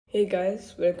Hey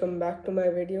guys, welcome back to my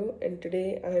video, and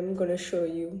today I'm gonna show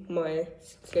you my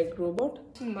six-leg robot.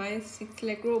 My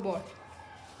six-leg robot.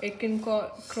 It can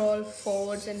crawl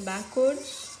forwards and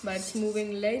backwards by its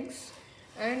moving legs,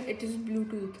 and it is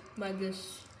Bluetooth by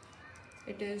this.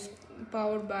 It is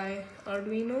powered by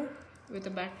Arduino with a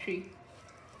battery.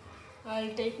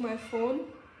 I'll take my phone,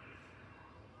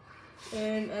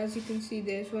 and as you can see,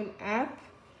 there's one app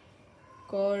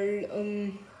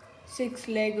called Six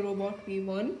Leg Robot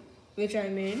V1, which I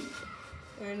made,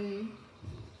 and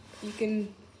you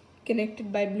can connect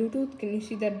it by Bluetooth. Can you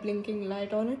see that blinking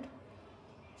light on it?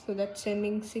 So that's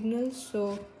sending signals,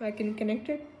 so I can connect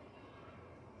it.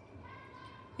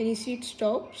 And you see it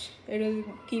stops, it will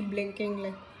keep blinking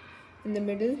like in the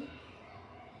middle.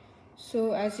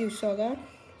 So as you saw that,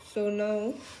 so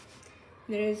now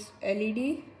there is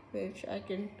LED, which I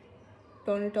can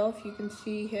turn it off. You can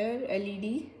see here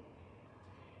LED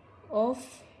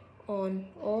off, on,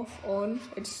 off, on.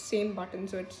 It's same button,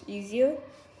 so it's easier.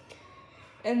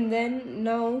 And then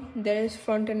now there is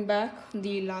front and back,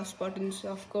 the last buttons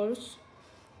of course.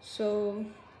 So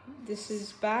this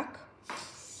is back,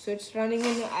 so it's running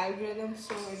in the algorithm,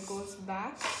 so it goes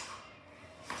back.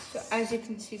 So as you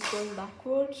can see, it's going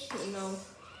backwards. And now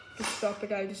to stop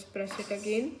it, I'll just press it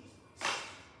again,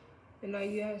 and now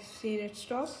you have seen it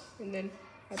stop. And then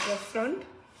I press front.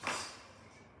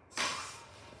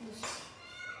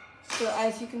 So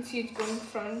as you can see, it's going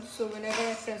front. So whenever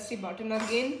I press the button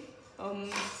again,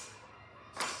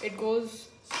 it goes,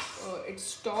 it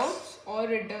stops, or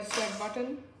it does that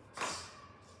button.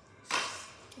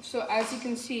 So as you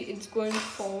can see, it's going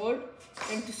forward,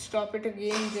 and to stop it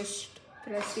again, just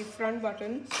press the front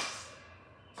button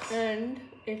and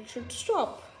it should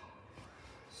stop.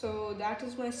 So that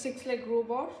is my six-leg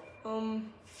robot.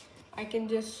 I can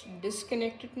just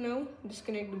disconnect it now,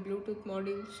 disconnect the Bluetooth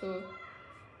module. So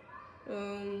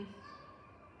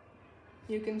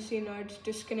you can see now it's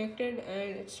disconnected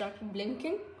and it started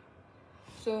blinking,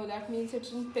 so that means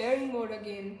it's in pairing mode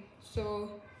again.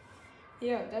 So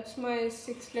yeah, that's my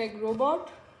six-leg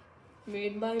robot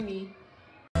made by me.